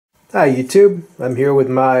Hi YouTube, I'm here with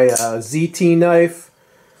my ZT knife.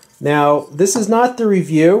 Now this is not the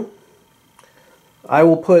review. I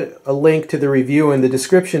will put a link to the review in the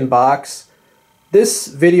description box. This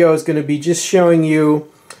video is going to be just showing you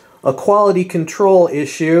a quality control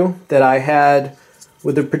issue that I had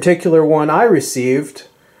with a particular one I received.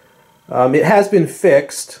 It has been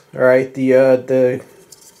fixed, alright, the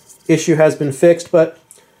issue has been fixed, but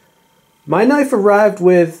my knife arrived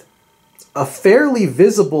with a fairly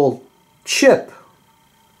visible chip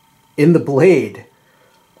in the blade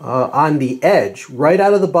on the edge, right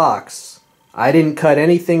out of the box. I didn't cut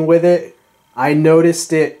anything with it. I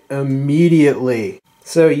noticed it immediately.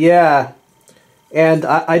 So yeah, and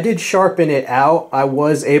I did sharpen it out. I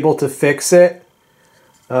was able to fix it.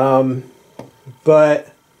 But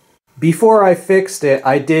before I fixed it,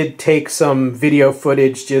 I did take some video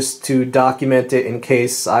footage just to document it in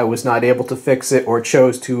case I was not able to fix it or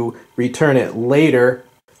chose to return it later.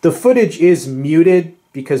 The footage is muted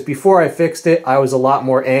because before I fixed it, I was a lot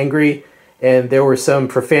more angry and there were some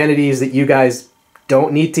profanities that you guys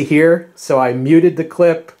don't need to hear. So I muted the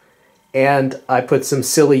clip and I put some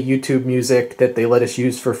silly YouTube music that they let us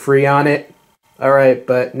use for free on it. Alright,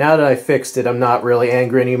 but now that I fixed it, I'm not really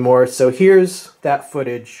angry anymore. So here's that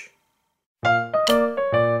footage.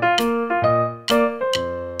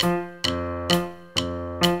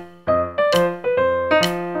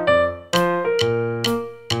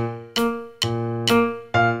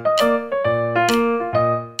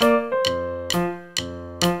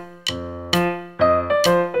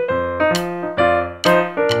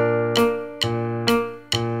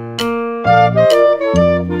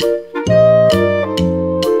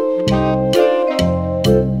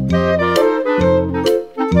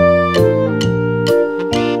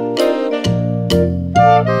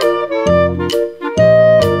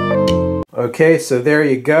 Okay, so there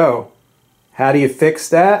you go. How do you fix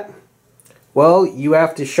that? Well, you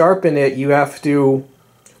have to sharpen it. You have to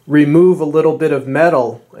remove a little bit of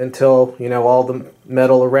metal until, all the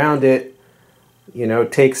metal around it,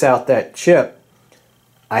 takes out that chip.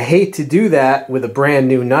 I hate to do that with a brand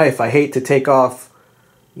new knife. I hate to take off,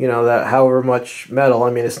 that however much metal.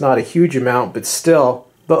 I mean, it's not a huge amount, but still.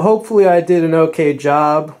 But hopefully I did an okay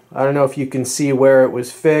job. I don't know if you can see where it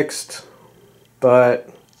was fixed, but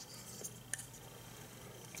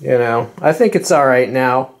I think it's alright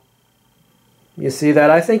now. You see that?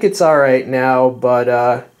 I think it's alright now,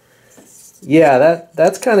 but yeah,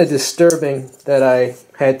 that's kind of disturbing that I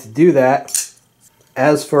had to do that.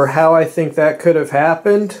 As for how I think that could have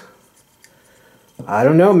happened, I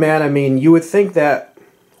don't know, man. I mean, you would think that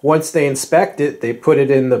once they inspect it, they put it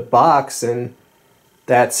in the box and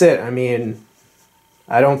that's it. I mean,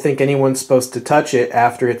 I don't think anyone's supposed to touch it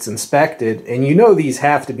after it's inspected. And these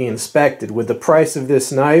have to be inspected. With the price of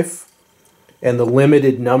this knife and the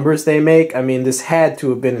limited numbers they make, I mean, this had to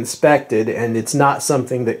have been inspected, and it's not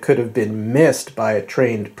something that could have been missed by a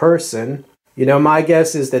trained person. My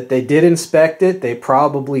guess is that they did inspect it, they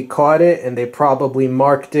probably caught it, and they probably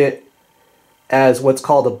marked it as what's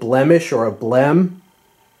called a blemish or a blem,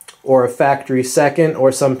 or a factory second,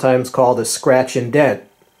 or sometimes called a scratch and dent.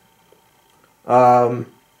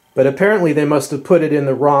 But apparently they must have put it in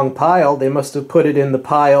the wrong pile. They must have put it in the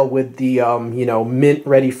pile with the, mint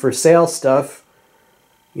ready for sale stuff.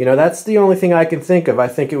 That's the only thing I can think of. I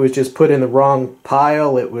think it was just put in the wrong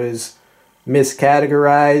pile. It was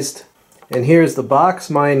miscategorized. And here's the box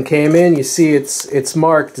mine came in. You see it's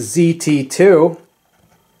marked ZT2.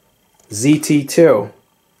 ZT2.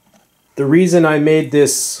 The reason I made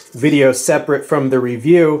this video separate from the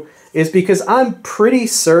review is because I'm pretty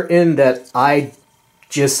certain that I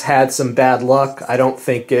just had some bad luck. I don't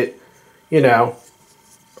think it,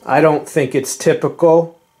 I don't think it's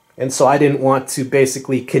typical. And so I didn't want to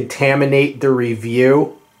basically contaminate the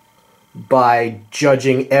review by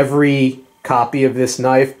judging every copy of this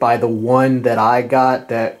knife by the one that I got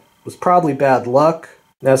that was probably bad luck.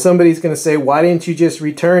 Now somebody's going to say, why didn't you just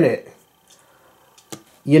return it?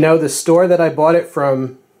 The store that I bought it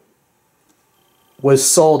from was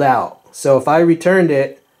sold out. So if I returned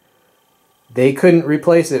it, they couldn't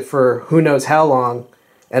replace it for who knows how long.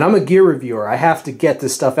 And I'm a gear reviewer. I have to get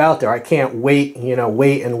this stuff out there. I can't wait,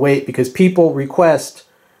 wait and wait because people request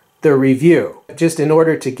the review. Just in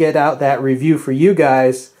order to get out that review for you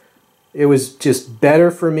guys, it was just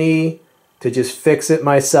better for me to just fix it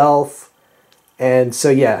myself. And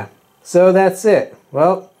so yeah, so that's it.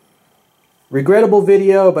 Well, regrettable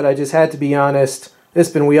video, but I just had to be honest. This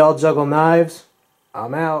has been We All Juggle Knives.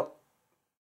 I'm out.